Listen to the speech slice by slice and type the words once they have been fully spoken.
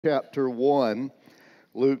Chapter 1,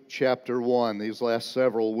 Luke chapter 1. These last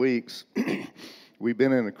several weeks, we've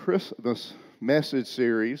been in a Christmas message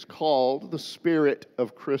series called The Spirit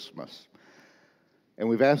of Christmas. And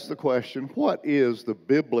we've asked the question, what is the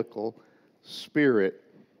biblical spirit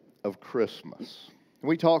of Christmas? And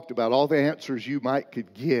we talked about all the answers you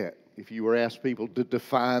could get if you were asked people to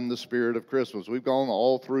define the spirit of Christmas. We've gone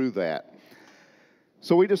all through that.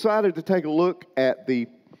 So we decided to take a look at the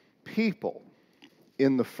people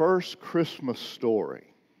in the first Christmas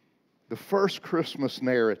story, the first Christmas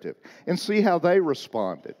narrative, and see how they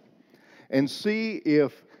responded, and see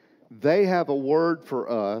if they have a word for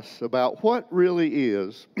us about what really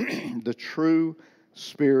is the true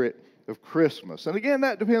spirit of Christmas. And again,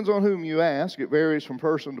 that depends on whom you ask. It varies from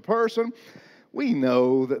person to person. We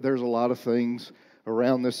know that there's a lot of things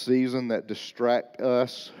around this season that distract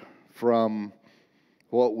us from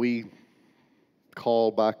what we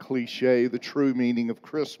call by cliche the true meaning of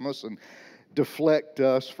Christmas and deflect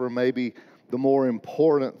us from maybe the more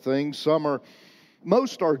important things.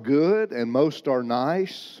 Most are good and most are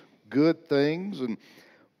nice, good things. And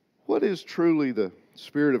what is truly the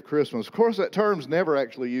spirit of Christmas? Of course, that term's never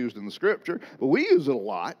actually used in the Scripture, but we use it a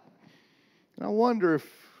lot. And I wonder if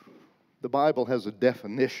the Bible has a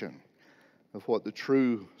definition of what the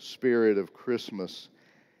true spirit of Christmas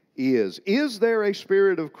is. Is there a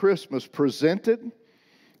spirit of Christmas presented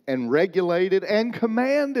and regulated and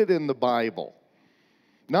commanded in the Bible?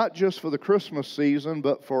 Not just for the Christmas season,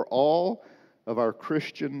 but for all of our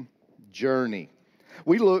Christian journey.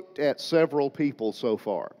 We looked at several people so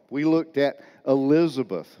far. We looked at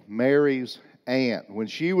Elizabeth, Mary's aunt, when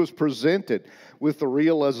she was presented with the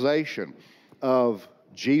realization of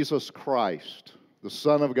Jesus Christ, the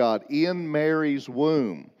Son of God, in Mary's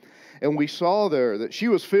womb. And we saw there that she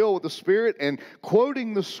was filled with the Spirit and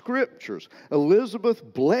quoting the Scriptures. Elizabeth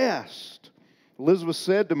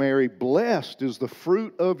said to Mary, "Blessed is the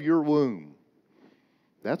fruit of your womb."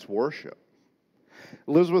 That's worship.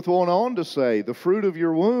 Elizabeth went on to say, "The fruit of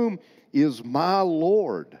your womb is my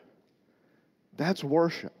Lord." That's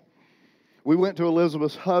worship. We went to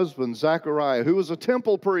Elizabeth's husband, Zechariah, who was a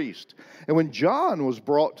temple priest. And when John was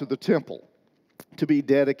brought to the temple to be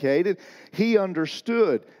dedicated, he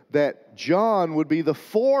understood that John would be the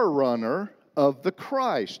forerunner of the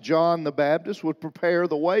Christ. John the Baptist would prepare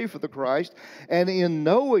the way for the Christ. And in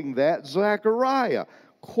knowing that, Zechariah,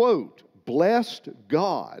 quote, "blessed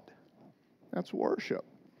God." That's worship.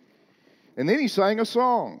 And then he sang a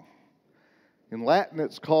song. In Latin,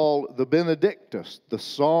 it's called the Benedictus, the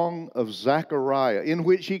Song of Zechariah, in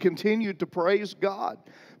which he continued to praise God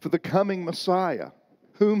for the coming Messiah, of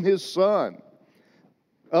whom his son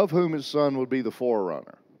would be the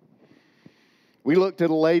forerunner. We looked at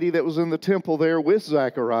a lady that was in the temple there with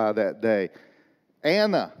Zechariah that day,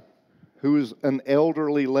 Anna, who is an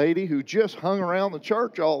elderly lady who just hung around the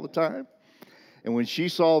church all the time. And when she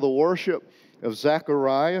saw the worship of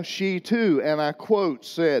Zechariah, she too, and I quote,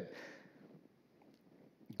 said,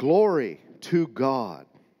 "Glory to God."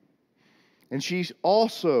 And she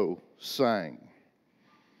also sang.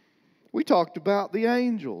 We talked about the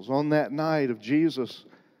angels on that night of Jesus'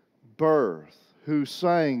 birth, who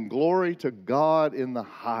sang, "Glory to God in the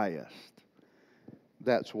highest."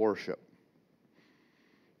 That's worship.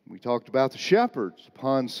 We talked about the shepherds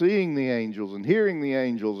upon seeing the angels and hearing the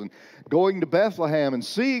angels and going to Bethlehem and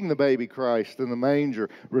seeing the baby Christ in the manger,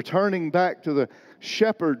 returning back to the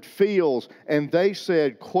shepherd fields, and they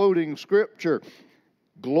said, quoting Scripture,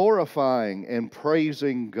 glorifying and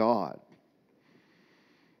praising God.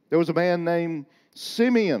 There was a man named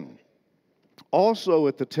Simeon also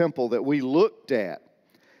at the temple that we looked at.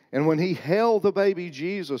 And when he held the baby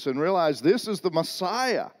Jesus and realized this is the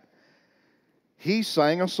Messiah, he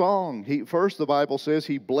sang a song. First, the Bible says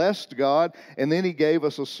he blessed God, and then he gave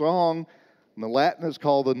us a song. In the Latin, it's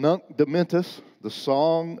called the Nunc Dimittis, the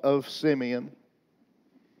Song of Simeon.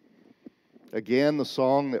 Again, the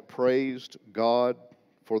song that praised God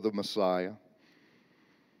for the Messiah.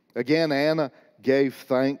 Again, Anna gave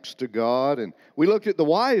thanks to God. And we looked at the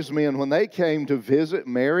wise men when they came to visit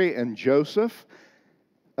Mary and Joseph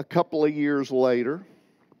a couple of years later.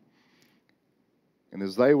 And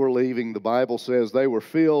as they were leaving, the Bible says they were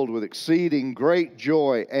filled with exceeding great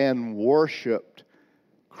joy and worshiped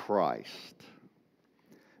Christ.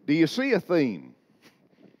 Do you see a theme?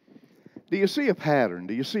 Do you see a pattern?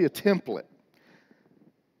 Do you see a template?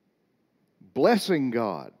 Blessing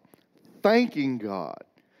God, thanking God,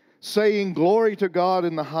 saying glory to God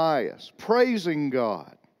in the highest, praising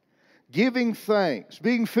God, giving thanks,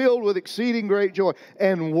 being filled with exceeding great joy,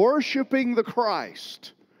 and worshiping the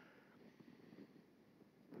Christ.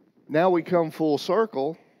 Now we come full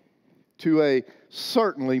circle to a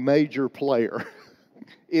certainly major player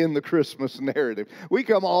in the Christmas narrative. We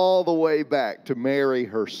come all the way back to Mary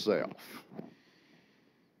herself.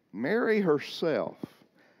 Mary herself.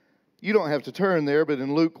 You don't have to turn there, but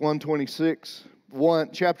in Luke 1:26,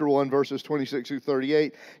 chapter 1, verses 26 through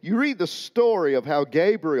 38, you read the story of how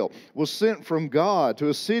Gabriel was sent from God to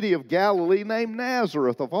a city of Galilee named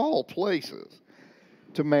Nazareth, of all places,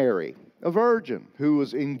 to Mary, a virgin who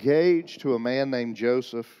was engaged to a man named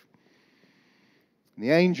Joseph. And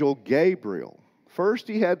the angel Gabriel, first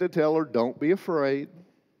he had to tell her, don't be afraid,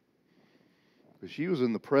 because she was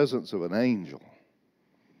in the presence of an angel.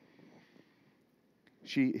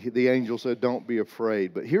 The angel said, don't be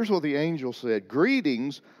afraid. But here's what the angel said.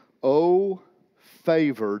 Greetings, O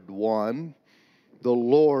favored one, the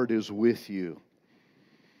Lord is with you.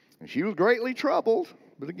 And she was greatly troubled.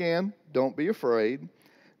 But again, don't be afraid.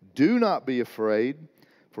 Do not be afraid,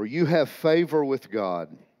 for you have favor with God.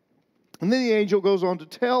 And then the angel goes on to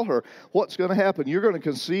tell her what's going to happen. You're going to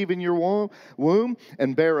conceive in your womb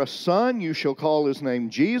and bear a son. You shall call his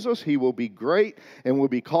name Jesus. He will be great and will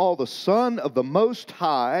be called the Son of the Most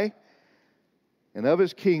High. And of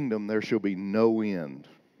his kingdom there shall be no end.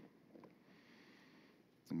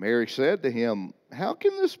 And Mary said to him, how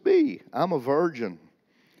can this be? I'm a virgin.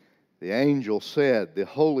 The angel said, the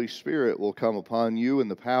Holy Spirit will come upon you,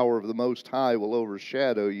 and the power of the Most High will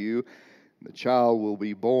overshadow you. The child will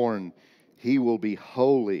be born. He will be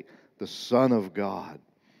holy, the Son of God.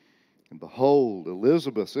 And behold,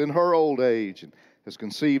 Elizabeth in her old age has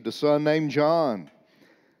conceived a son named John.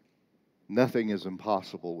 Nothing is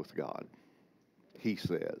impossible with God, he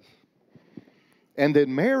says. And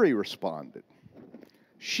then Mary responded.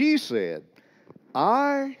 She said,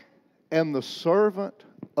 I am the servant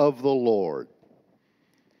of the Lord.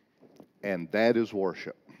 And that is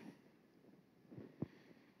worship.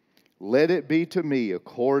 Let it be to me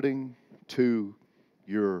according to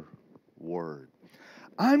your word.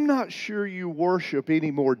 I'm not sure you worship any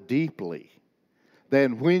more deeply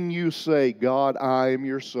than when you say, God, I am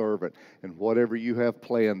your servant, and whatever you have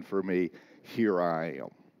planned for me, here I am.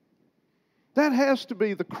 That has to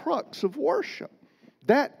be the crux of worship.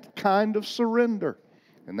 That kind of surrender.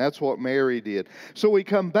 And that's what Mary did. So we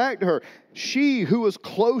come back to her. She who was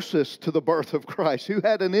closest to the birth of Christ, who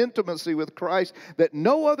had an intimacy with Christ that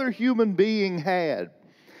no other human being had.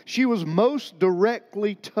 She was most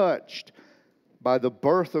directly touched by the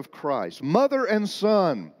birth of Christ, mother and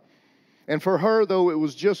son. And for her, though, it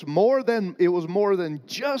was more than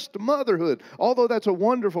just motherhood, although that's a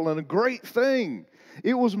wonderful and a great thing.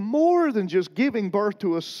 It was more than just giving birth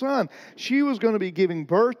to a son. She was going to be giving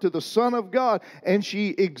birth to the Son of God, and she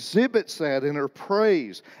exhibits that in her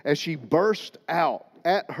praise as she burst out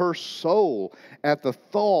at her soul at the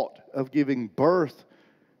thought of giving birth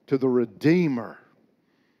to the Redeemer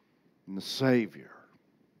and the Savior,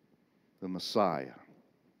 the Messiah.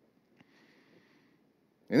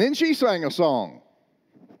 And then she sang a song.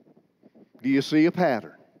 Do you see a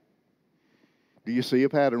pattern? Do you see a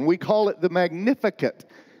pattern? We call it the Magnificat.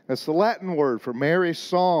 That's the Latin word for Mary's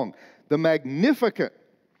song, the Magnificat.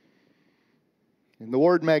 And the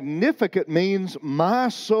word Magnificat means, my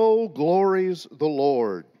soul glories the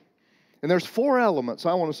Lord. And there's 4 elements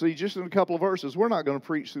I want to see just in a couple of verses. We're not going to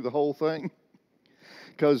preach through the whole thing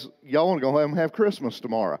because y'all want to go home and have Christmas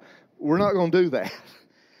tomorrow. We're not going to do that.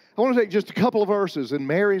 I want to take just a couple of verses in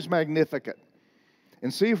Mary's Magnificat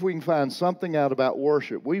and see if we can find something out about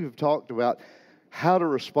worship. We've talked about how to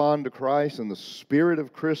respond to Christ, and the spirit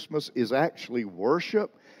of Christmas is actually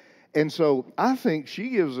worship. And so I think she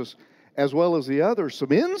gives us, as well as the others,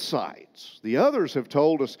 some insights. The others have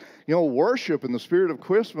told us, worship in the spirit of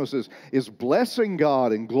Christmas is blessing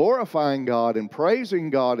God and glorifying God and praising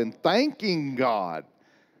God and thanking God.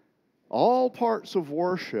 All parts of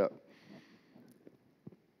worship.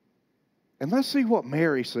 And let's see what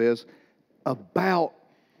Mary says about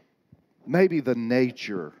maybe the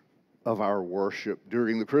nature of our worship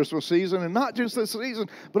during the Christmas season, and not just this season,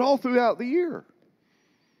 but all throughout the year.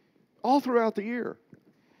 All throughout the year.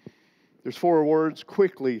 There's 4 words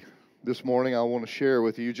quickly this morning I want to share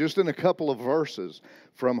with you, just in a couple of verses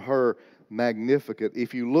from her Magnificat.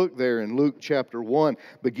 If you look there in Luke chapter 1,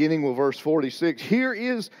 beginning with verse 46, here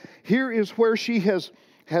is where she has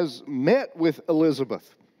met with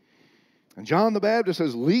Elizabeth. And John the Baptist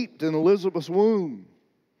has leaped in Elizabeth's womb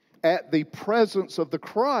at the presence of the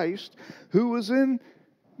Christ who was in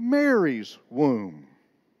Mary's womb.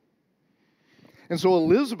 And so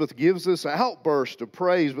Elizabeth gives this outburst of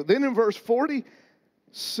praise. But then in verse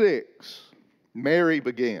 46, Mary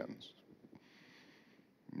begins.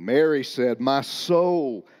 Mary said, my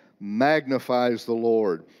soul magnifies the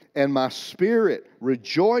Lord, and my spirit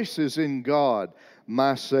rejoices in God,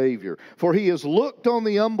 my Savior. For he has looked on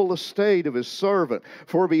the humble estate of his servant.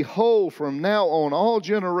 For behold, from now on all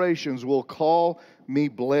generations will call me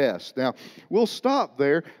blessed. Now, we'll stop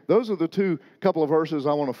there. Those are the couple of verses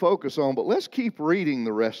I want to focus on, but let's keep reading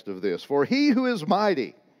the rest of this. For he who is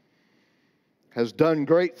mighty has done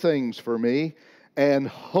great things for me, and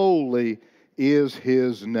holy is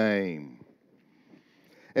his name.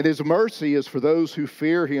 And his mercy is for those who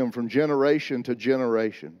fear him from generation to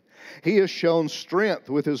generation. He has shown strength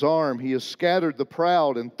with his arm. He has scattered the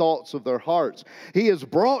proud in thoughts of their hearts. He has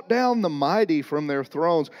brought down the mighty from their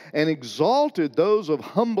thrones and exalted those of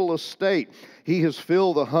humble estate. He has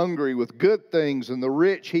filled the hungry with good things, and the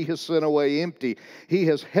rich he has sent away empty. He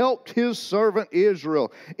has helped his servant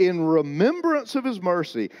Israel in remembrance of his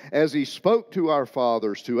mercy, as he spoke to our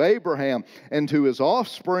fathers, to Abraham, and to his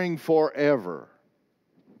offspring forever.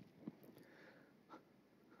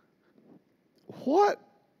 What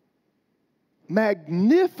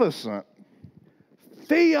magnificent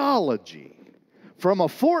theology from a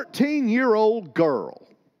 14-year-old girl,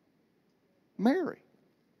 Mary.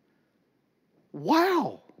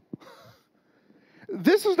 Wow.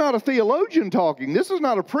 This is not a theologian talking. This is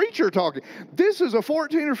not a preacher talking. This is a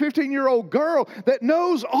 14 or 15-year-old girl that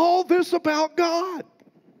knows all this about God.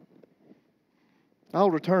 I'll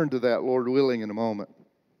return to that, Lord willing, in a moment.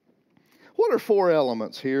 What are 4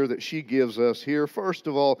 elements here that she gives us here? First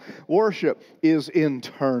of all, worship is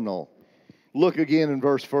internal. Look again in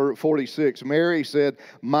verse 46. Mary said,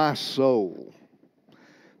 my soul.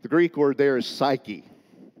 The Greek word there is psyche.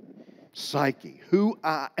 Psyche, who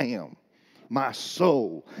I am. My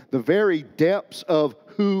soul, the very depths of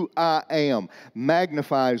who I am,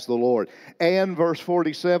 magnifies the Lord. And verse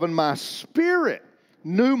 47, my spirit,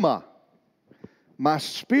 pneuma. My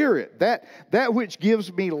spirit, that which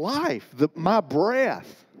gives me life, my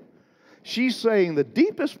breath. She's saying the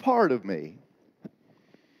deepest part of me,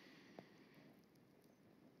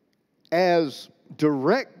 as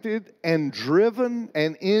directed and driven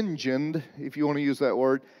and engined, if you want to use that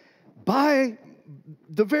word, by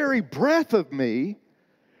the very breath of me,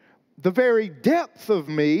 the very depth of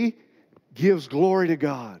me gives glory to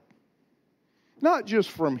God. Not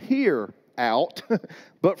just from here out,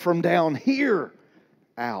 but from down here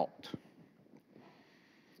out.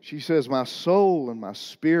 She says, my soul and my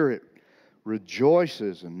spirit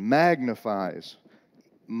rejoices and magnifies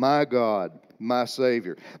my God, my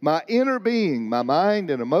Savior. My inner being, my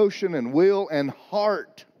mind and emotion and will and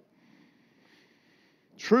heart.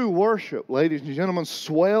 True worship, ladies and gentlemen,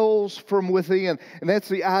 swells from within. And that's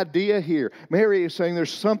the idea here. Mary is saying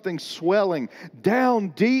there's something swelling down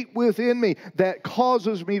deep within me that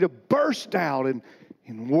causes me to burst out in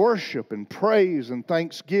worship and praise and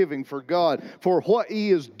thanksgiving for God for what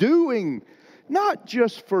He is doing, not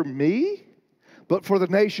just for me, but for the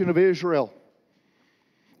nation of Israel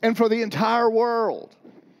and for the entire world.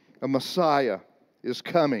 A Messiah is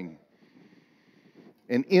coming.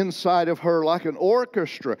 And inside of her, like an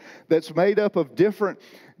orchestra that's made up of different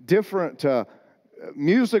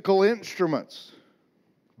musical instruments,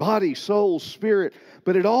 body, soul, spirit,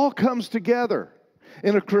 but it all comes together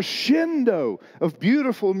in a crescendo of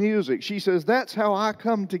beautiful music. She says, that's how I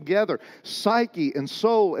come together. Psyche and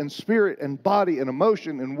soul and spirit and body and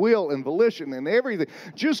emotion and will and volition and everything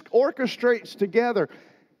just orchestrates together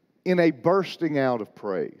in a bursting out of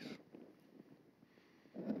praise.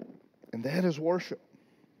 And that is worship.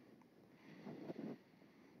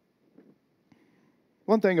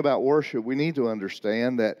 One thing about worship, we need to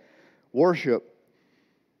understand that worship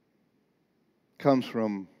comes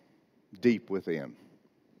from deep within.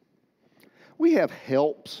 We have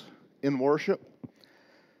helps in worship,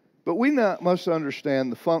 but we must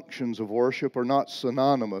understand the functions of worship are not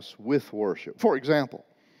synonymous with worship. For example,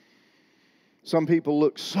 some people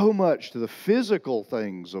look so much to the physical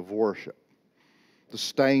things of worship, the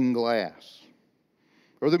stained glass,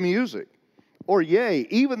 or the music, or yea,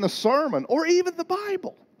 even the sermon, or even the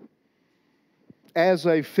Bible, as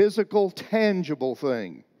a physical, tangible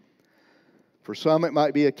thing. For some, it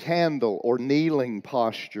might be a candle, or kneeling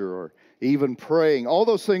posture, or even praying. All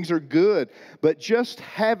those things are good, but just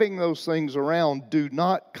having those things around do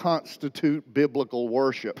not constitute biblical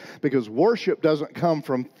worship, because worship doesn't come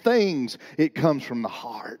from things, it comes from the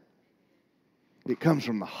heart. It comes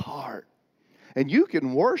from the heart. And you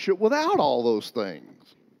can worship without all those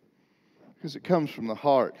things, because it comes from the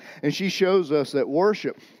heart. And she shows us that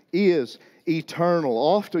worship is eternal.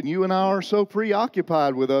 Often you and I are so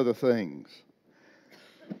preoccupied with other things.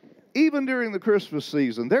 Even during the Christmas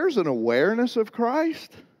season, there's an awareness of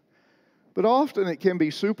Christ, but often it can be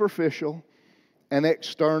superficial and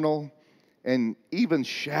external and even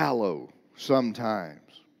shallow sometimes.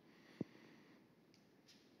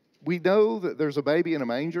 We know that there's a baby in a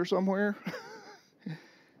manger somewhere,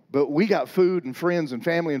 but we got food and friends and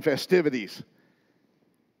family and festivities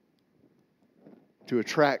to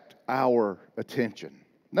attract our attention.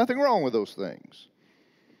 Nothing wrong with those things.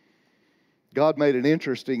 God made an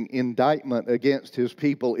interesting indictment against his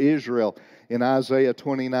people Israel in Isaiah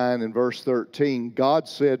 29 and verse 13. God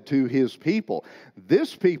said to his people,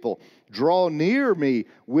 "This people draw near me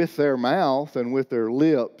with their mouth and with their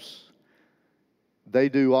lips. They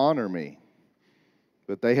do honor me,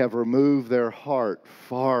 but they have removed their heart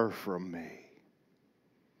far from me."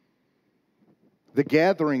 The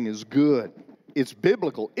gathering is good. It's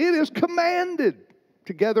biblical. It is commanded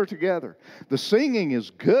to gather together. The singing is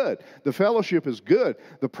good. The fellowship is good.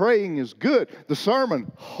 The praying is good. The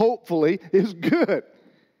sermon, hopefully, is good.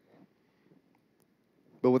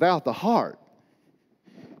 But without the heart,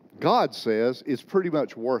 God says it's pretty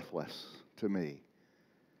much worthless to me.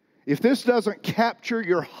 If this doesn't capture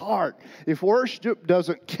your heart, if worship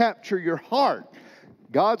doesn't capture your heart,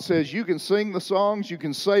 God says you can sing the songs, you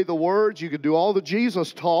can say the words, you can do all the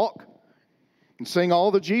Jesus talk, and sing all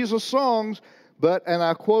the Jesus songs, but, and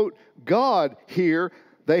I quote God here,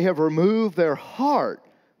 they have removed their heart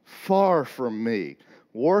far from me.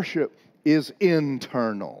 Worship is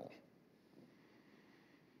internal.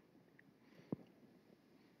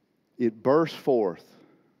 It bursts forth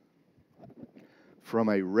from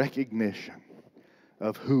a recognition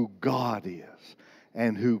of who God is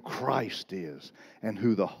and who Christ is and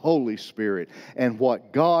who the Holy Spirit and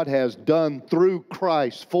what God has done through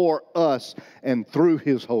Christ for us and through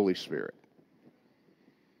His Holy Spirit.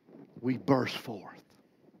 We burst forth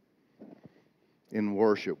in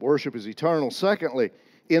worship. Worship is eternal. Secondly,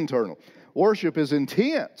 internal. Worship is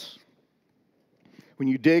intense. When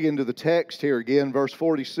you dig into the text here again, verse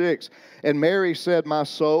 46, "And Mary said, my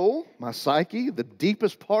soul, my psyche, the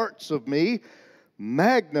deepest parts of me,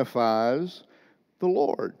 magnifies the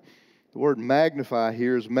Lord." The word magnify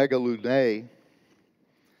here is megalune.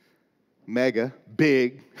 Mega,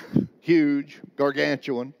 big, huge,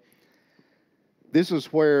 gargantuan. This is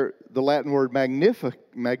where the Latin word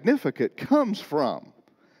magnificat comes from.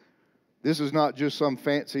 This is not just some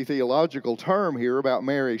fancy theological term here about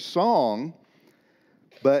Mary's song,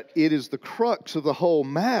 but it is the crux of the whole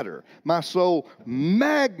matter. My soul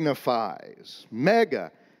magnifies,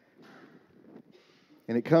 mega.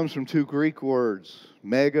 And it comes from two Greek words,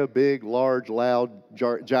 mega, big, large, loud,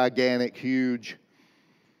 gigantic, huge.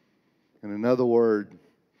 And another word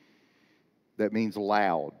that means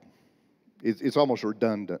loud. It's almost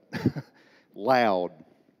redundant. Loud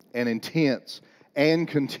and intense and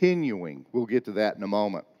continuing. We'll get to that in a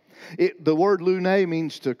moment. The word lune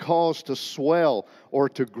means to cause to swell or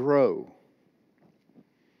to grow,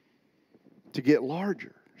 to get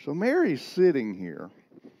larger. So Mary's sitting here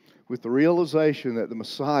with the realization that the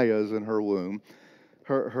Messiah is in her womb.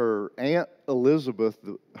 Her Aunt Elizabeth,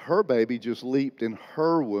 her baby just leaped in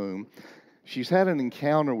her womb. She's had an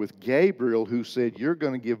encounter with Gabriel, who said, "You're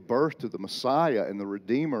going to give birth to the Messiah and the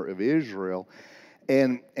Redeemer of Israel."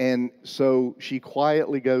 And so she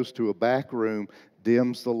quietly goes to a back room,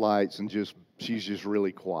 dims the lights, and she's just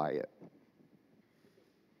really quiet.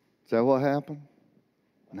 Is that what happened?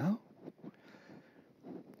 No.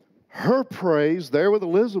 Her praise there with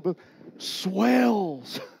Elizabeth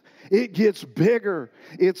swells. It gets bigger.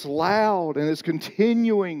 It's loud, and it's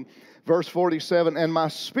continuing. Verse 47, "And my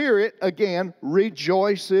spirit," again,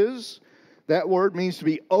 rejoices. That word means to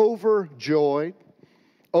be overjoyed,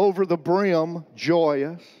 over the brim,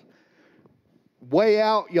 joyous, way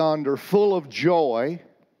out yonder, full of joy.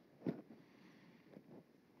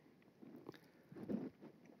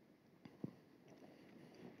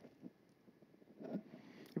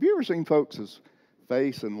 Have you ever seen folks'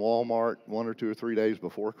 face in Walmart 1 or 2 or 3 days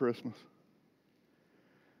before Christmas?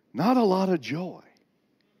 Not a lot of joy.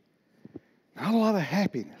 Not a lot of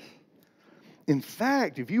happiness. In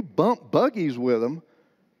fact, if you bump buggies with them,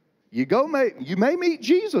 you may meet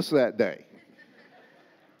Jesus that day.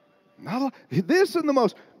 This is the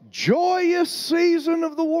most joyous season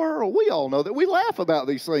of the world. We all know that. We laugh about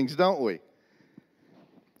these things, don't we?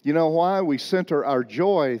 You know why? We center our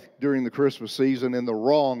joy during the Christmas season in the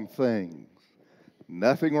wrong things.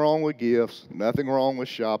 Nothing wrong with gifts. Nothing wrong with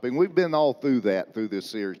shopping. We've been all through that through this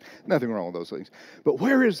series. Nothing wrong with those things. But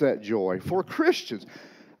where is that joy? For Christians,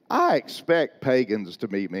 I expect pagans to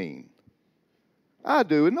be mean. I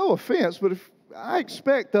do, and no offense, but I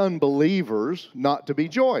expect unbelievers not to be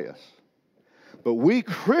joyous. But we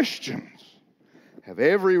Christians have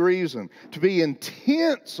every reason to be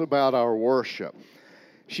intense about our worship.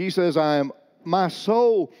 She says, my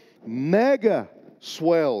soul mega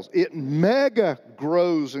swells. It mega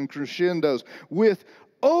grows and crescendos with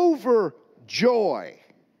overjoyed.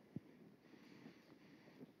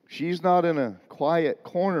 She's not in a quiet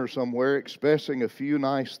corner somewhere expressing a few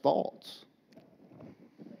nice thoughts.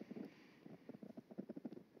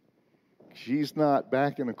 She's not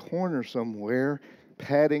back in a corner somewhere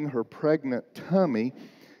patting her pregnant tummy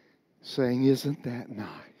saying, "Isn't that nice?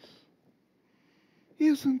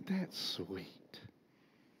 Isn't that sweet?"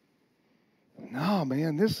 No,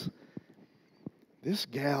 man, this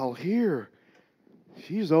gal here,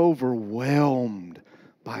 she's overwhelmed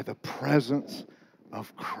by the presence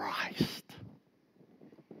of Christ.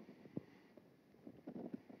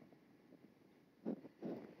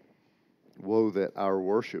 Woe that our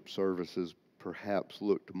worship services perhaps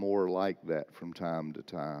looked more like that from time to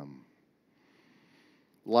time.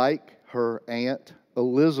 Like her Aunt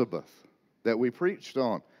Elizabeth that we preached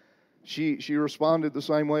on. She responded the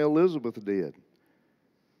same way Elizabeth did.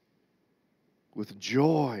 With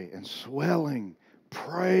joy and swelling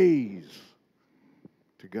praise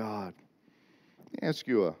to God. Let me ask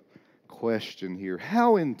you a question here.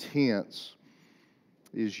 How intense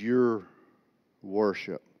is your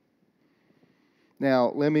worship?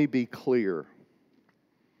 Now, let me be clear.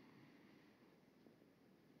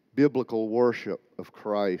 Biblical worship of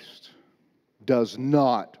Christ does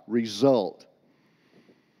not result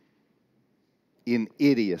in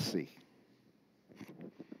idiocy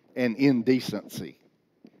and indecency.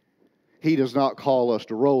 He does not call us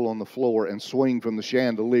to roll on the floor and swing from the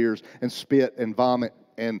chandeliers and spit and vomit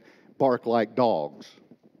and bark like dogs.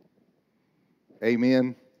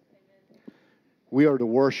 Amen? We are to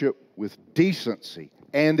worship with decency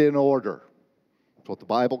and in order. That's what the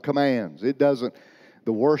Bible commands. It doesn't.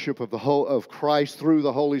 The worship of Christ through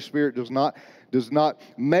the Holy Spirit does not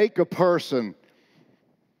make a person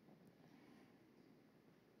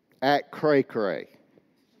act cray-cray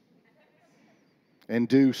and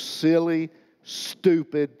do silly,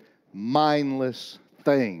 stupid, mindless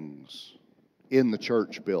things in the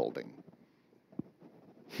church building.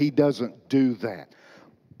 He doesn't do that.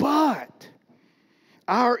 But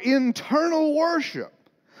our internal worship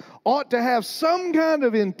ought to have some kind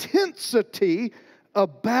of intensity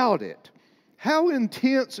about it. How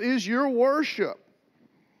intense is your worship?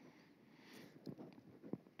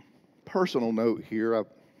 Personal note here,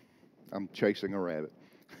 I'm chasing a rabbit.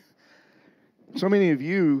 So many of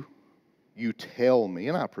you tell me,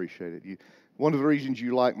 and I appreciate it. One of the reasons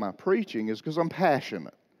you like my preaching is because I'm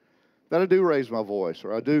passionate. That I do raise my voice,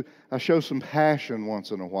 or I show some passion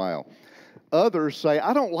once in a while. Others say,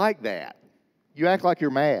 "I don't like that. You act like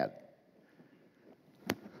you're mad."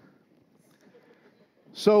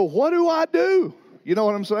 So what do I do? You know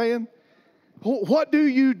what I'm saying? What do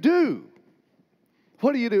you do?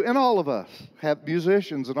 What do you do? And all of us have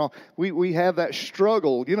musicians and all. We have that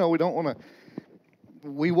struggle. You know,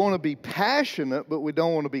 we want to be passionate, but we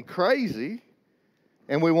don't want to be crazy.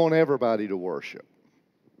 And we want everybody to worship.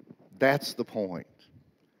 That's the point.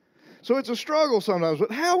 So it's a struggle sometimes,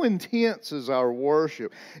 but how intense is our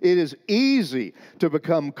worship? It is easy to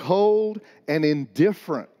become cold and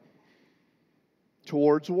indifferent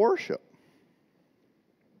towards worship.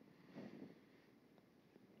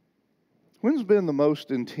 When's been the most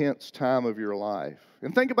intense time of your life?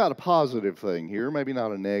 And think about a positive thing here, maybe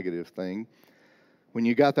not a negative thing. When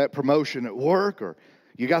you got that promotion at work, or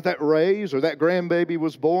you got that raise, or that grandbaby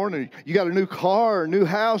was born, and you got a new car or a new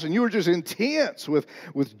house, and you were just intense with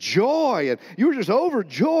joy, and you were just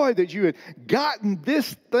overjoyed that you had gotten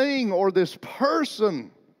this thing or this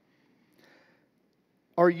person.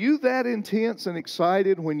 Are you that intense and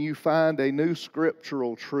excited when you find a new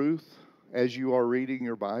scriptural truth as you are reading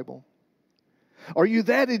your Bible? Are you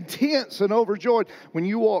that intense and overjoyed when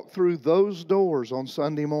you walk through those doors on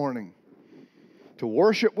Sunday morning to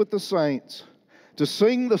worship with the saints, to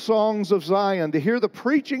sing the songs of Zion, to hear the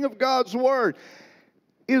preaching of God's Word?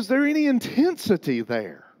 Is there any intensity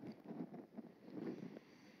there?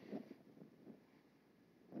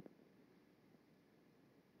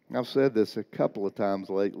 I've said this a couple of times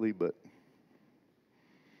lately, but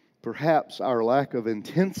perhaps our lack of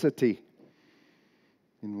intensity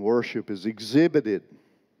in worship is exhibited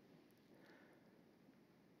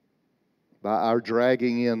by our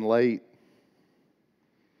dragging in late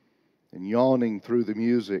and yawning through the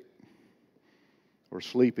music, or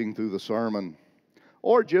sleeping through the sermon,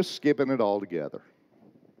 or just skipping it altogether.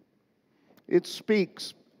 It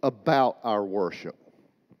speaks about our worship.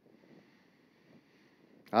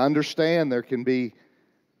 I understand there can be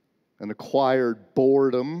an acquired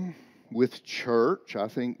boredom with church. I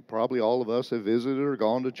think probably all of us have visited or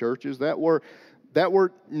gone to churches that were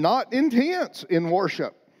not intense in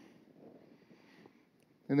worship.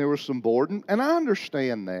 And there was some boredom, and I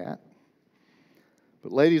understand that.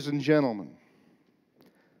 But ladies and gentlemen,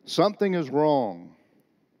 something is wrong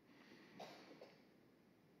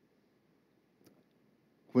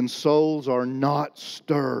when souls are not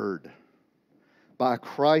stirred by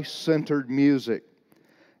Christ-centered music,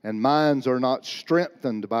 and minds are not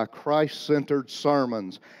strengthened by Christ-centered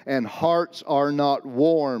sermons, and hearts are not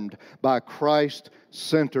warmed by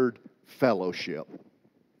Christ-centered fellowship.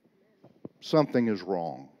 Something is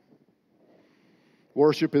wrong.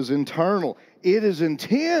 Worship is internal. It is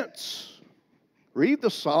intense. Read the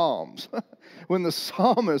Psalms. When the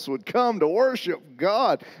psalmist would come to worship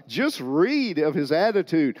God, just read of his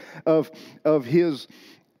attitude, of his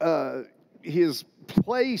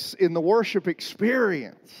place in the worship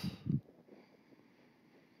experience.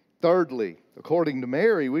 Thirdly, according to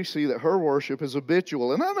Mary, we see that her worship is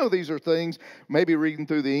habitual. And I know these are things, maybe reading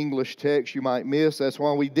through the English text you might miss. That's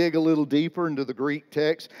why we dig a little deeper into the Greek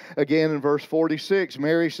text. Again, in verse 46,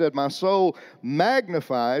 Mary said, "My soul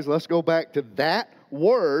magnifies." Let's go back to that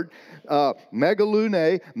word,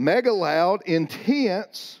 megalune, mega loud,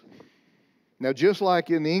 intense. Now, just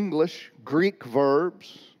like in English, Greek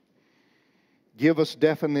verbs give us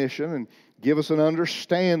definition and give us an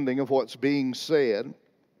understanding of what's being said.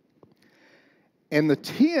 And the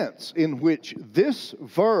tense in which this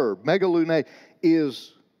verb, megalune,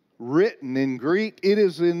 is written in Greek, it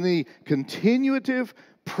is in the continuative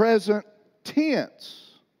present tense.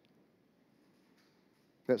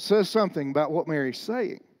 That says something about what Mary's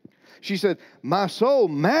saying. She said, "My soul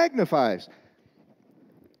magnifies."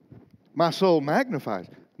 My soul magnifies.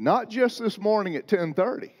 Not just this morning at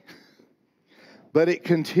 10:30, but it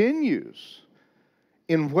continues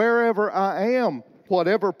in wherever I am.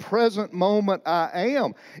 Whatever present moment I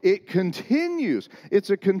am, it continues. It's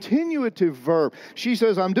a continuative verb. She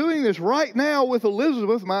says, I'm doing this right now with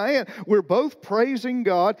Elizabeth, my aunt. We're both praising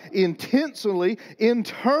God intensely,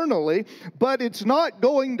 internally, but it's not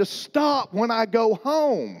going to stop when I go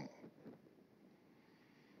home.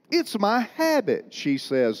 It's my habit, she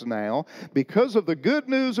says now, because of the good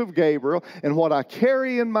news of Gabriel and what I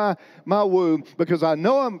carry in my womb, because I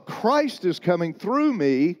know Christ is coming through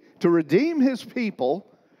me to redeem His people.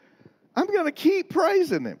 I'm going to keep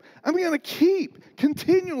praising Him. I'm going to keep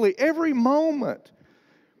continually every moment.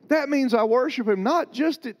 That means I worship Him not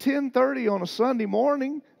just at 10:30 on a Sunday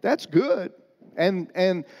morning. That's good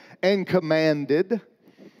and commanded.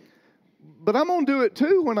 But I'm going to do it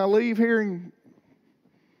too when I leave here and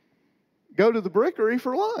go to the Brickery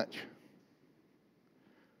for lunch,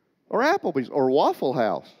 or Applebee's, or Waffle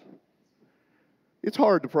House. It's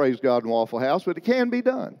hard to praise God in Waffle House, but it can be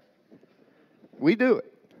done. We do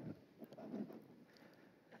it.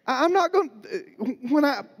 I'm not going to,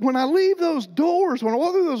 when I leave those doors, when I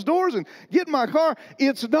walk through those doors and get in my car,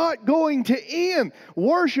 it's not going to end.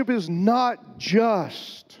 Worship is not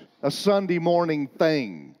just a Sunday morning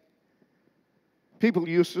thing. People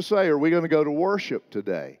used to say, are we going to go to worship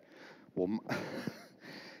today? Well,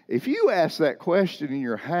 if you ask that question in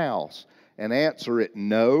your house and answer it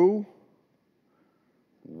no,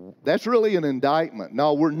 that's really an indictment.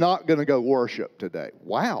 No, we're not going to go worship today.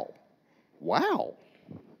 Wow.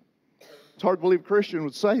 It's hard to believe a Christian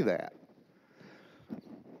would say that.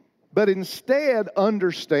 But instead,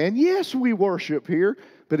 understand, yes, we worship here,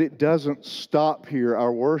 but it doesn't stop here.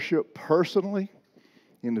 Our worship personally,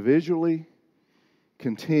 individually,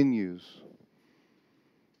 continues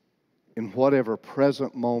in whatever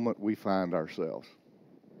present moment we find ourselves.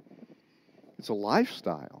 It's a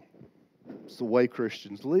lifestyle. It's the way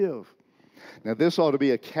Christians live. Now, this ought to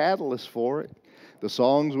be a catalyst for it. The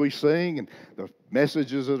songs we sing and the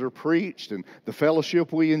messages that are preached and the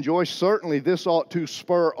fellowship we enjoy, certainly this ought to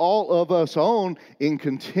spur all of us on in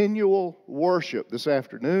continual worship this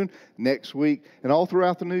afternoon, next week, and all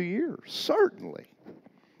throughout the new year. Certainly.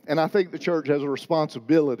 And I think the church has a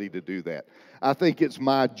responsibility to do that. I think it's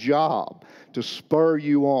my job to spur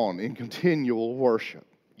you on in continual worship.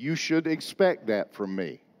 You should expect that from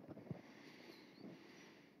me.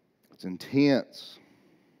 It's intense.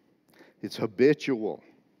 It's habitual.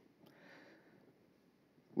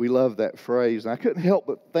 We love that phrase. And I couldn't help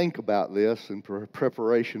but think about this in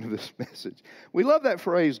preparation of this message. We love that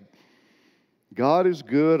phrase, God is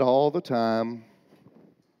good all the time.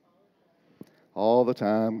 All the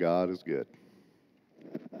time, God is good.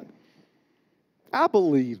 I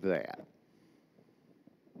believe that.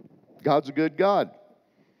 God's a good God.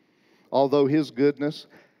 Although His goodness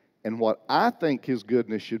and what I think His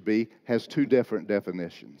goodness should be has two different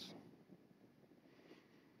definitions.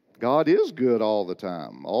 God is good all the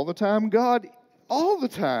time. All the time, God, all the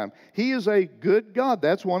time. He is a good God.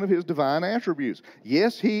 That's one of His divine attributes.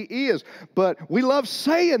 Yes, He is. But we love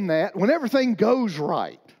saying that when everything goes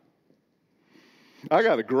right. I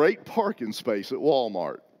got a great parking space at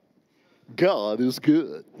Walmart. God is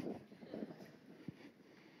good.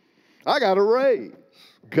 I got a raise.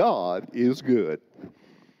 God is good.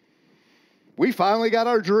 We finally got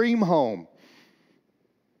our dream home.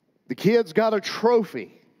 The kids got a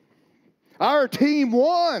trophy. Our team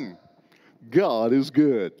won. God is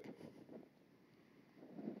good.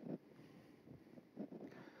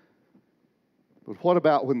 But what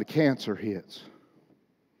about when the cancer hits?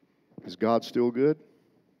 Is God still good?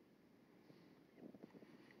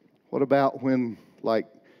 What about when, like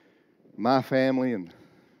my family and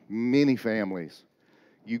many families,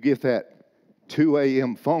 you get that 2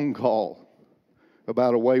 a.m. phone call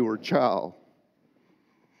about a wayward child?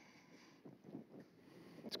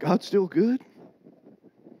 Is God still good?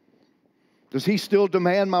 Does He still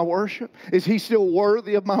demand my worship? Is He still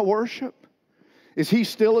worthy of my worship? Is He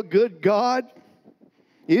still a good God?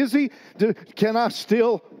 Is He? Can I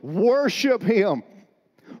still worship Him?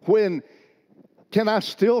 Can I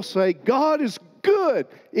still say, God is good,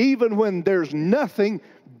 even when there's nothing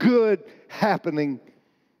good happening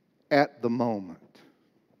at the moment?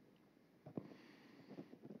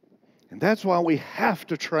 And that's why we have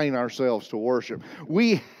to train ourselves to worship.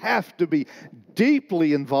 We have to be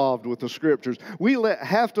deeply involved with the Scriptures. We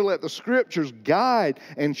have to let the Scriptures guide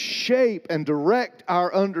and shape and direct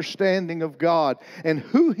our understanding of God and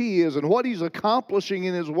who He is and what He's accomplishing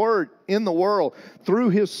in His Word, in the world, through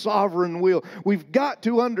His sovereign will. We've got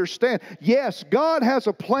to understand, yes, God has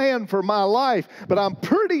a plan for my life, but I'm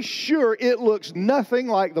pretty sure it looks nothing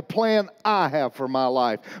like the plan I have for my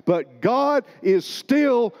life. But God is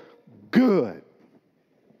still good.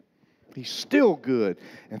 He's still good.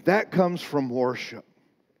 And that comes from worship.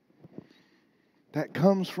 That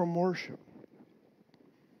comes from worship.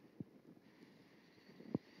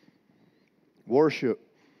 Worship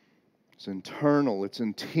is internal, it's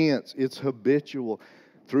intense, it's habitual.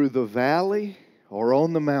 Through the valley or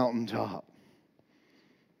on the mountaintop,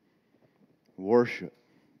 worship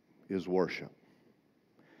is worship.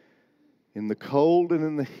 In the cold and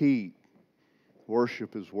in the heat,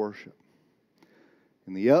 worship is worship.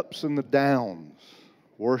 In the ups and the downs,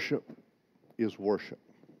 worship is worship.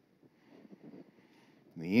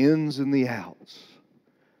 In the ins and the outs,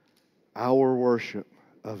 our worship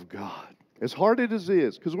of God. As hard as it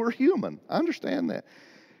is, because we're human, I understand that.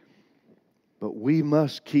 But we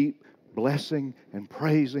must keep blessing and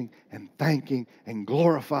praising and thanking and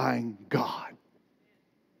glorifying God.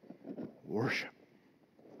 Worship.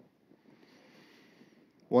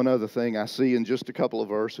 One other thing I see in just a couple of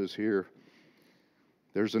verses here.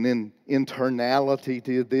 There's an internality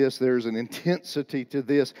to this. There's an intensity to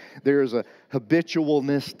this. There's a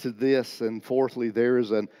habitualness to this. And fourthly, there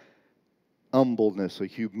is an humbleness, a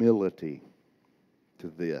humility to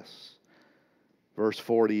this. Verse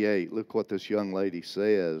 48, look what this young lady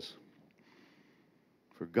says.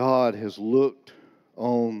 For God has looked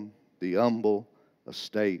on the humble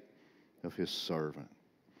estate of His servant.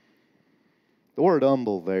 The word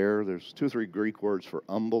humble there's 2 or 3 Greek words for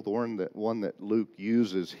humble. The one that Luke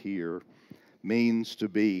uses here means to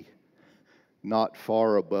be not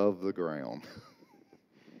far above the ground.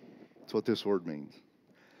 That's what this word means.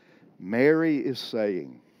 Mary is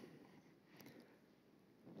saying,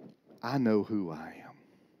 I know who I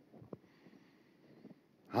am.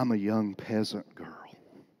 I'm a young peasant girl.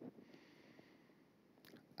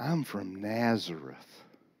 I'm from Nazareth.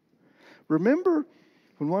 Remember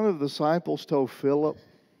when one of the disciples told Philip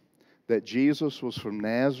that Jesus was from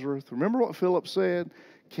Nazareth? Remember what Philip said?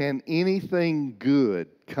 Can anything good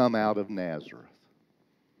come out of Nazareth?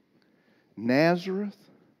 Nazareth?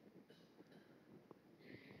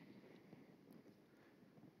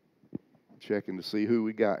 Checking to see who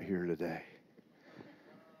we got here today.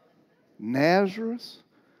 Nazareth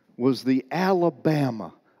was the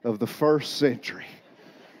Alabama of the first century.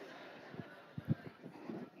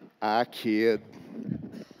 I kid.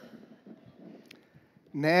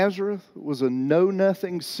 Nazareth was a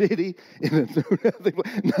know-nothing city in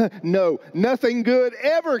a nothing good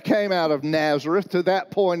ever came out of Nazareth to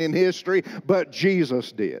that point in history, but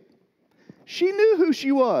Jesus did. She knew who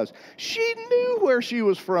she was. She knew where she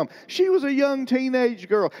was from. She was a young teenage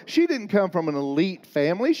girl. She didn't come from an elite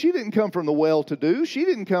family. She didn't come from the well-to-do. She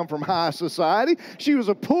didn't come from high society. She was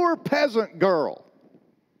a poor peasant girl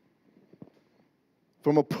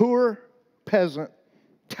from a poor peasant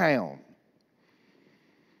town,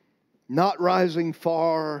 not rising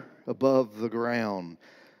far above the ground.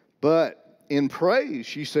 But in praise,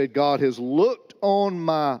 she said, God has looked on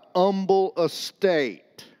my humble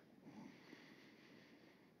estate.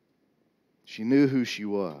 She knew who she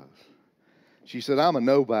was. She said, I'm a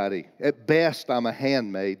nobody. At best, I'm a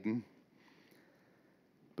handmaiden.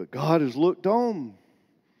 But God has looked on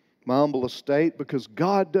my humble estate because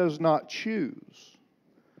God does not choose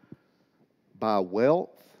by wealth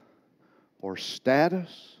or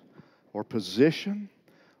status or position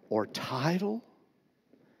or title.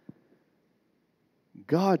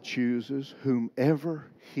 God chooses whomever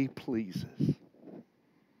He pleases.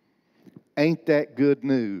 Ain't that good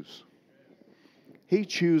news? He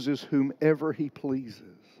chooses whomever He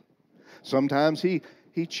pleases. Sometimes He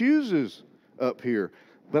chooses up here.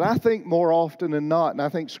 But I think more often than not, and I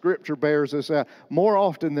think Scripture bears this out, more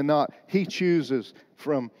often than not, He chooses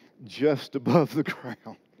from just above the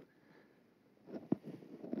ground.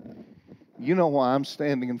 You know why I'm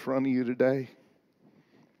standing in front of you today?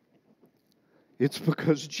 It's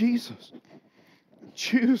because Jesus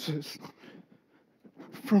chooses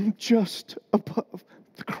from just above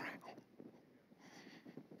the ground.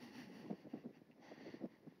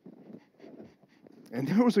 And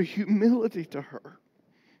there was a humility to her.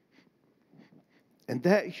 And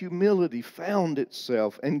that humility found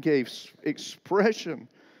itself and gave expression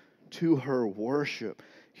to her worship.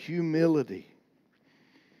 Humility.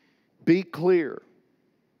 Be clear.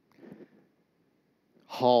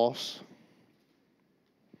 Hoss,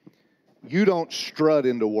 you don't strut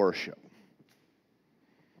into worship.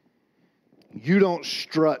 You don't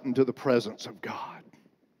strut into the presence of God.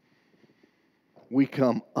 We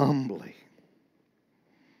come humbly.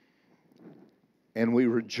 And we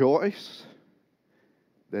rejoice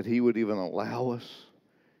that He would even allow us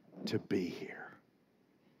to be here.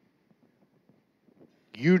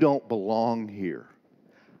 You don't belong here.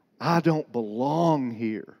 I don't belong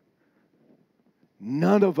here.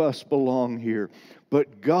 None of us belong here.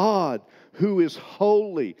 But God, who is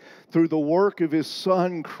holy, through the work of His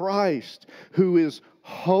Son Christ, who is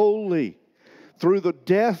holy, through the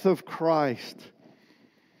death of Christ,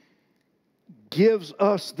 gives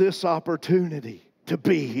us this opportunity to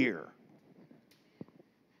be here.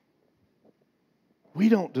 We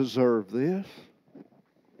don't deserve this.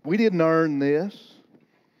 We didn't earn this.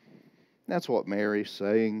 That's what Mary's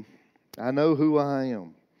saying. I know who I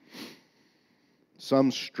am.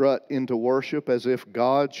 Some strut into worship as if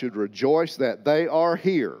God should rejoice that they are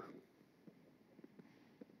here.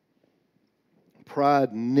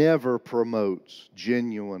 Pride never promotes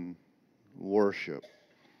genuine worship.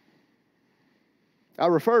 I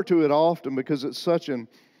refer to it often because it's such an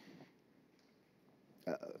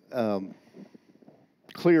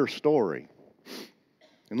clear story.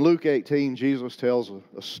 In Luke 18, Jesus tells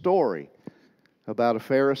a story about a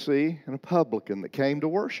Pharisee and a publican that came to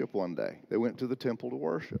worship one day. They went to the temple to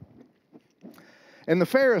worship. And the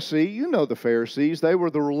Pharisee, you know the Pharisees, they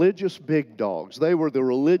were the religious big dogs. They were the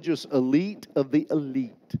religious elite of the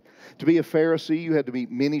elite. To be a Pharisee, you had to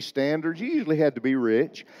meet many standards. You usually had to be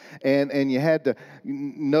rich, and you had to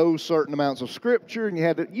know certain amounts of Scripture, and you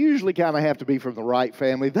had to usually kind of have to be from the right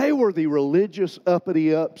family. They were the religious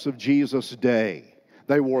uppity-ups of Jesus' day.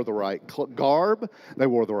 They wore the right garb. They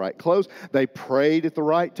wore the right clothes. They prayed at the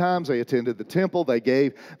right times. They attended the temple. They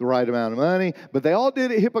gave the right amount of money, but they all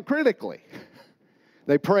did it hypocritically.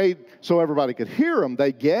 They prayed so everybody could hear them.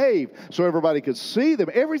 They gave so everybody could see them.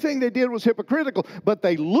 Everything they did was hypocritical, but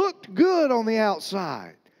they looked good on the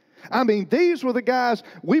outside. I mean, these were the guys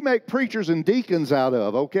we make preachers and deacons out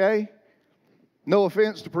of, okay? No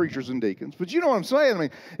offense to preachers and deacons, but you know what I'm saying? I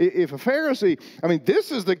mean, if a Pharisee,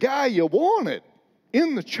 this is the guy you wanted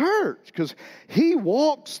in the church because he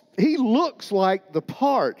looks like the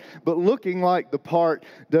part, but looking like the part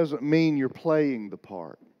doesn't mean you're playing the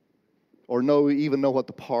part. Or even know what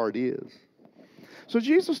the part is. So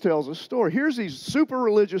Jesus tells a story. Here's these super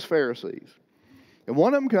religious Pharisees. And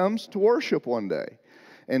one of them comes to worship one day.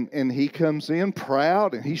 And he comes in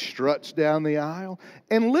proud and he struts down the aisle.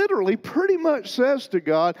 And literally pretty much says to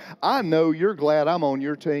God, I know you're glad I'm on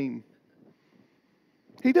your team.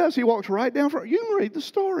 He does. He walks right down front. You can read the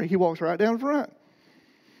story. He walks right down front.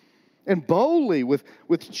 And boldly, with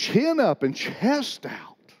chin up and chest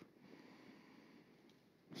out,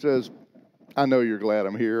 says, I know you're glad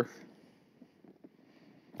I'm here.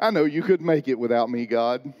 I know you couldn't make it without me,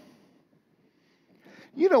 God.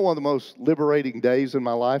 You know, one of the most liberating days in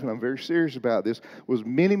my life, and I'm very serious about this, was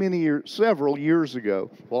several years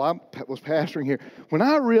ago, while I was pastoring here, when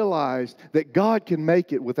I realized that God can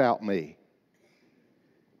make it without me.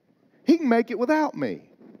 He can make it without me.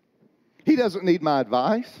 He doesn't need my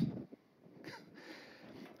advice.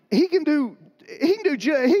 He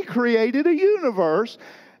created a universe.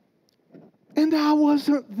 And I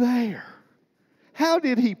wasn't there. How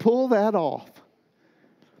did He pull that off?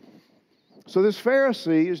 So this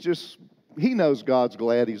Pharisee he knows God's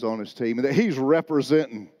glad he's on his team and that he's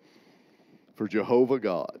representing for Jehovah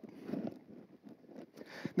God.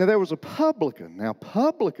 Now, there was a publican. Now,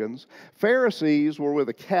 publicans, Pharisees were with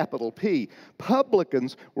a capital P.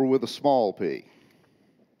 Publicans were with a small p.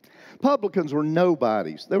 Publicans were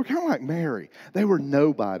nobodies. They were kind of like Mary. They were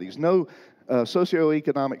nobodies. No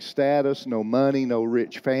socioeconomic status, no money, no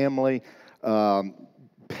rich family,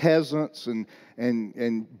 peasants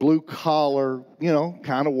and blue collar,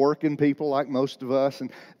 kind of working people like most of us.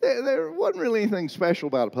 And there wasn't really anything special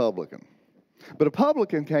about a publican. But a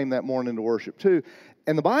publican came that morning to worship too.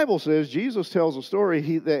 And the Bible says, Jesus tells a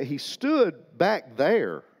story that he stood back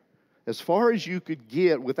there as far as you could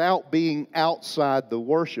get without being outside the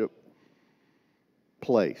worship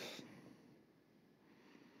place.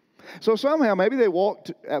 So somehow, maybe they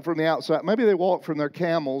walked from the outside, maybe they walked from their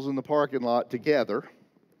camels in the parking lot together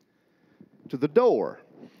to the door.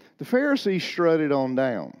 The Pharisees strutted on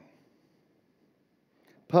down.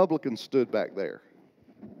 Publican stood back there.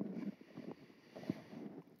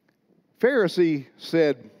 Pharisee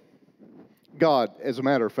said, God, as a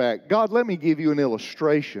matter of fact, God, let me give you an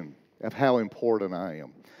illustration of how important I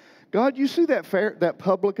am. God, you see that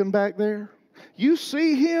publican back there? You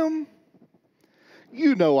see him?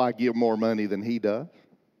 You know I give more money than he does.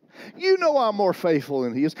 You know I'm more faithful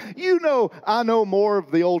than he is. You know I know more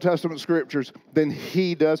of the Old Testament scriptures than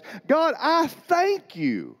he does. God, I thank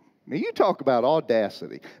you. Now you talk about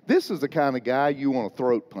audacity. This is the kind of guy you want to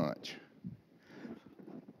throat punch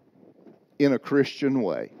in a Christian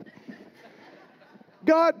way.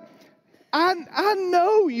 God, I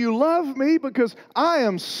know you love me because I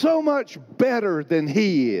am so much better than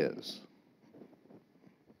he is.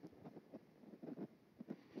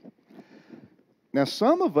 Now,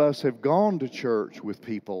 some of us have gone to church with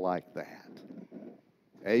people like that.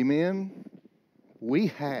 Amen? We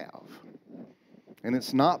have. And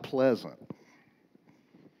it's not pleasant.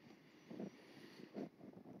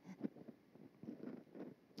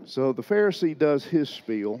 So the Pharisee does his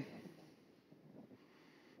spiel.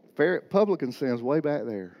 Publican stands way back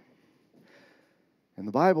there. And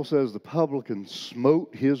the Bible says the publican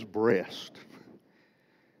smote his breast.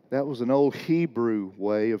 That was an old Hebrew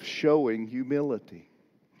way of showing humility,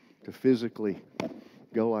 to physically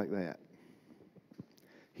go like that.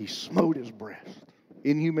 He smote his breast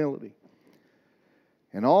in humility.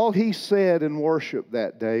 And all he said in worship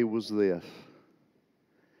that day was this: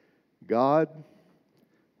 God,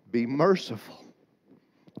 be merciful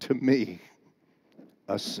to me,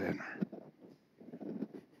 a sinner.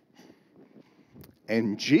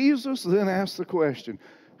 And Jesus then asked the question,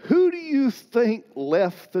 who do you think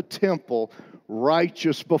left the temple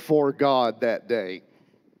righteous before God that day?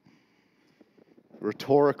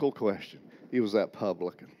 Rhetorical question. He was that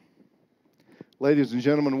publican. Ladies and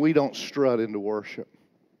gentlemen, we don't strut into worship.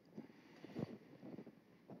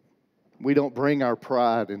 We don't bring our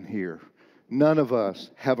pride in here. None of us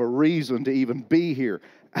have a reason to even be here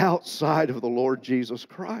outside of the Lord Jesus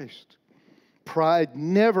Christ. Pride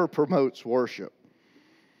never promotes worship.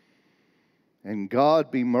 And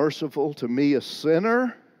God, be merciful to me, a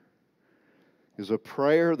sinner, is a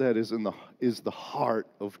prayer that is the heart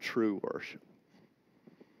of true worship.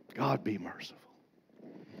 God, be merciful.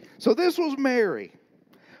 So this was Mary.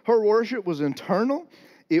 Her worship was internal.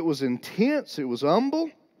 It was intense. It was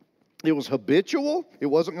humble. It was habitual. It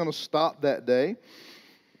wasn't going to stop that day.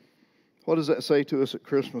 What does that say to us at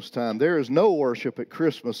Christmas time? There is no worship at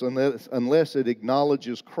Christmas unless it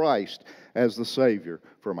acknowledges Christ as the Savior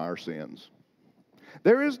from our sins.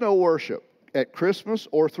 There is no worship at Christmas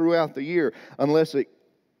or throughout the year unless it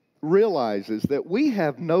realizes that we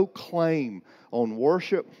have no claim on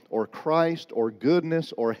worship or Christ or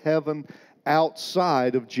goodness or heaven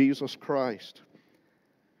outside of Jesus Christ.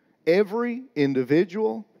 Every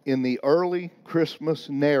individual in the early Christmas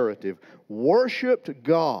narrative worshiped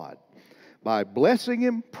God by blessing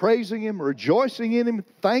Him, praising Him, rejoicing in Him,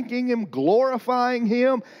 thanking Him, glorifying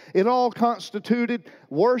Him. It all constituted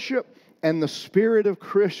worship and the spirit of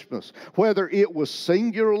Christmas, whether it was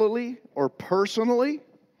singularly or personally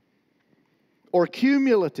or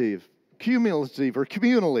cumulative or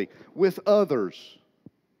communally with others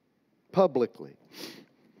publicly.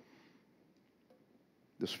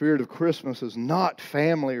 The spirit of Christmas is not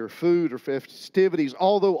family or food or festivities,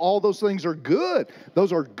 although all those things are good.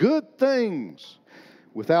 Those are good things.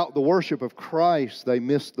 Without the worship of Christ, they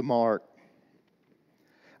miss the mark.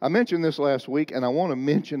 I mentioned this last week, and I want to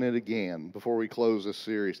mention it again before we close this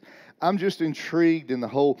series. I'm just intrigued in the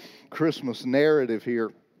whole Christmas narrative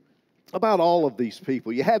here about all of these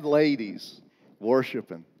people. You had ladies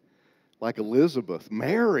worshiping, like Elizabeth,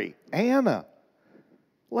 Mary, Anna.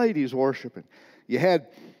 Ladies worshiping. You had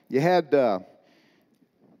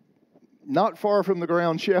not far from the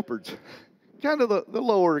ground shepherds kind of the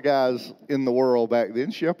lower guys in the world back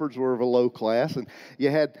then. Shepherds were of a low class, and you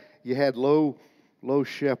had low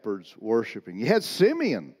shepherds worshiping. You had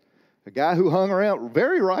Simeon, a guy who hung around,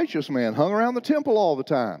 very righteous man, hung around the temple all the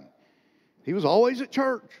time. He was always at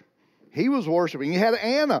church. He was worshiping. You had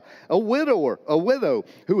Anna, a widow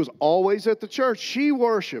who was always at the church. She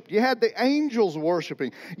worshiped. You had the angels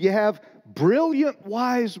worshiping. You have brilliant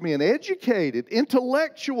wise men, educated,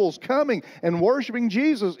 intellectuals coming and worshiping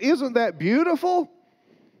Jesus. Isn't that beautiful?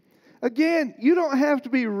 Again, you don't have to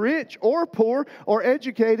be rich or poor or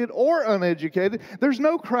educated or uneducated. There's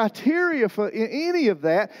no criteria for any of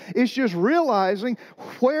that. It's just realizing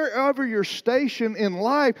wherever you're stationed in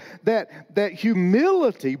life that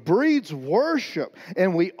humility breeds worship,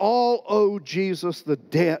 and we all owe Jesus the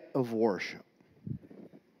debt of worship.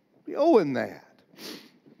 We owe Him that.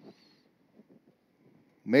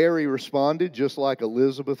 Mary responded just like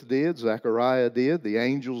Elizabeth did, Zechariah did, the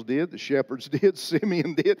angels did, the shepherds did,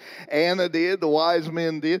 Simeon did, Anna did, the wise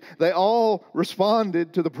men did. They all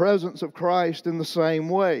responded to the presence of Christ in the same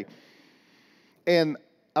way. And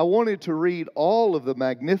I wanted to read all of the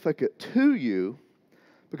Magnificat to you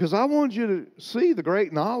because I wanted you to see the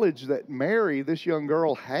great knowledge that Mary, this young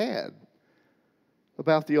girl, had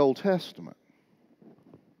about the Old Testament.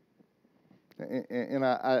 And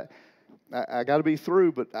I got to be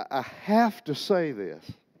through, but I have to say this.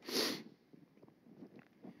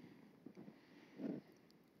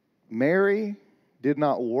 Mary did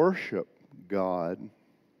not worship God.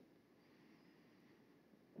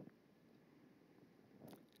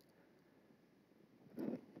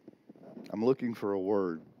 I'm looking for a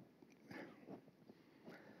word.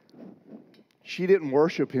 She didn't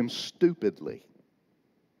worship Him stupidly.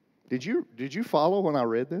 Did you follow when I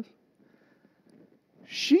read this?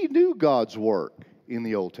 She knew God's work in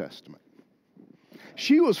the Old Testament.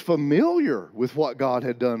 She was familiar with what God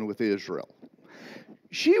had done with Israel.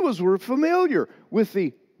 She was familiar with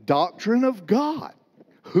the doctrine of God,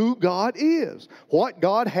 who God is, what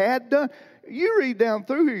God had done. You read down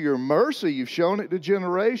through here, your mercy, you've shown it to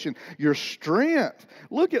generation, your strength.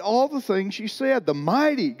 Look at all the things she said. The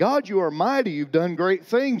mighty, God, you are mighty. You've done great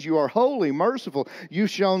things. You are holy, merciful. You've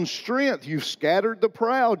shown strength. You've scattered the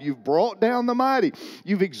proud. You've brought down the mighty.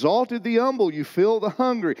 You've exalted the humble. You fill the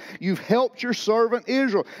hungry. You've helped your servant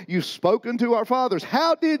Israel. You've spoken to our fathers.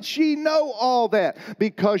 How did she know all that?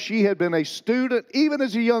 Because she had been a student, even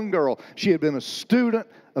as a young girl, she had been a student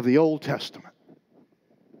of the Old Testament.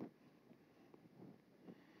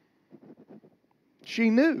 She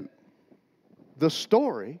knew the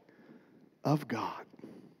story of God.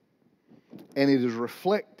 And it is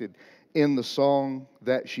reflected in the song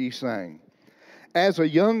that she sang. As a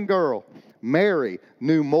young girl, Mary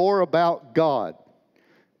knew more about God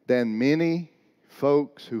than many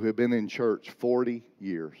folks who have been in church 40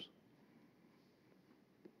 years.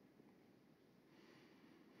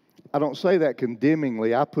 I don't say that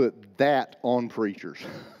condemningly. I put that on preachers.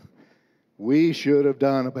 We should have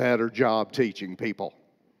done a better job teaching people.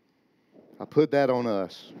 I put that on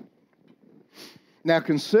us. Now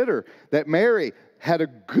consider that Mary had a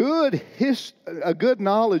good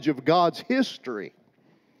knowledge of God's history.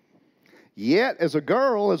 Yet, as a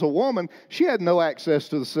girl, as a woman, she had no access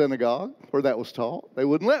to the synagogue where that was taught. They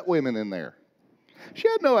wouldn't let women in there. She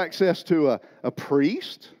had no access to a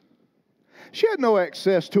priest. She had no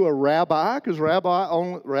access to a rabbi because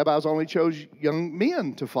rabbis only chose young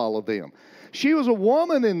men to follow them. She was a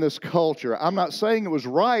woman in this culture. I'm not saying it was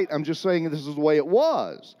right. I'm just saying this is the way it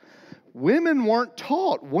was. Women weren't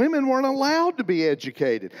taught. Women weren't allowed to be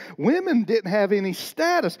educated. Women didn't have any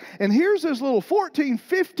status. And here's this little 14,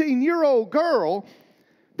 15-year-old girl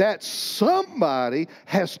that somebody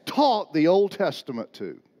has taught the Old Testament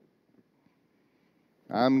to.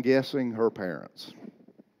 I'm guessing her parents,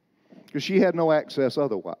 because she had no access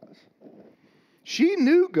otherwise. She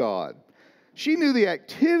knew God. She knew the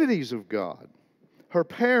activities of God. Her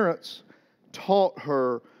parents taught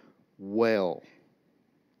her well.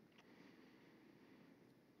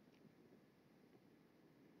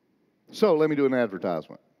 So let me do an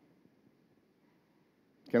advertisement.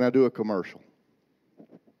 Can I do a commercial?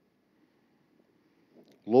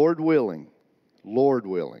 Lord willing,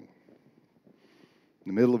 in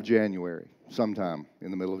the middle of January, sometime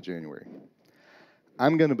in the middle of January,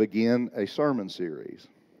 I'm going to begin a sermon series.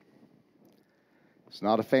 It's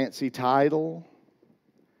not a fancy title.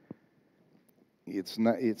 It's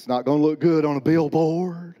not going to look good on a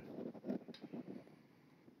billboard.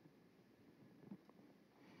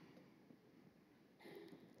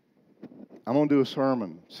 I'm going to do a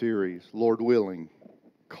sermon series, Lord willing,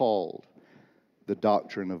 called The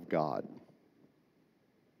Doctrine of God.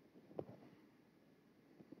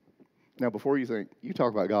 Now, before you think, you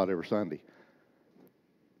talk about God every Sunday,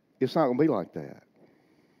 it's not going to be like that.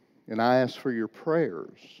 And I ask for your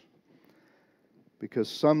prayers, because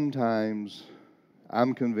sometimes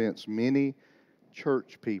I'm convinced many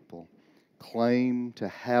church people claim to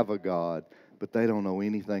have a God, but they don't know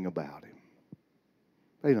anything about Him.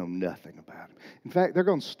 They know nothing about Him. In fact, they're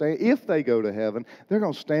going to stand, if they go to heaven, they're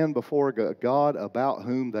going to stand before a God about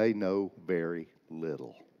whom they know very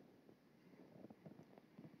little.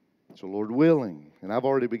 So, Lord willing, and I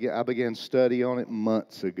began study on it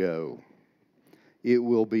months ago. It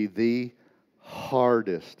will be the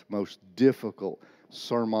hardest, most difficult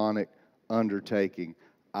sermonic undertaking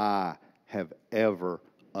I have ever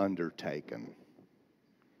undertaken.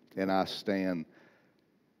 And I stand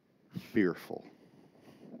fearful,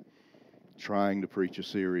 trying to preach a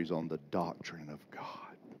series on the doctrine of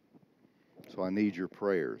God. So I need your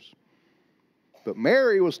prayers. But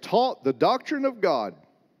Mary was taught the doctrine of God.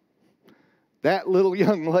 That little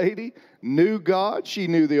young lady knew God. She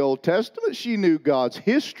knew the Old Testament. She knew God's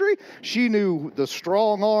history. She knew the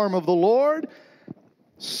strong arm of the Lord.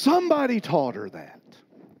 Somebody taught her that.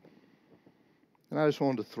 And I just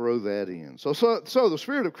wanted to throw that in. So the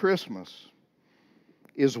spirit of Christmas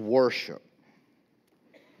is worship.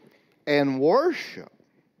 And worship,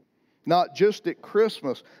 not just at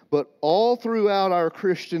Christmas, but all throughout our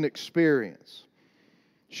Christian experience,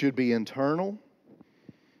 should be internal.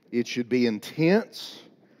 It should be intense.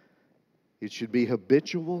 It should be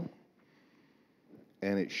habitual.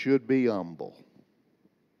 And it should be humble.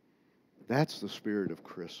 That's the spirit of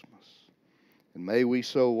Christmas. And may we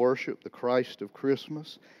so worship the Christ of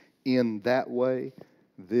Christmas in that way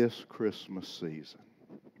this Christmas season.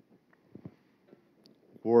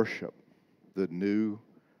 Worship the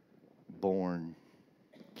newborn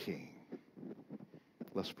King.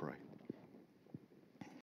 Let's pray.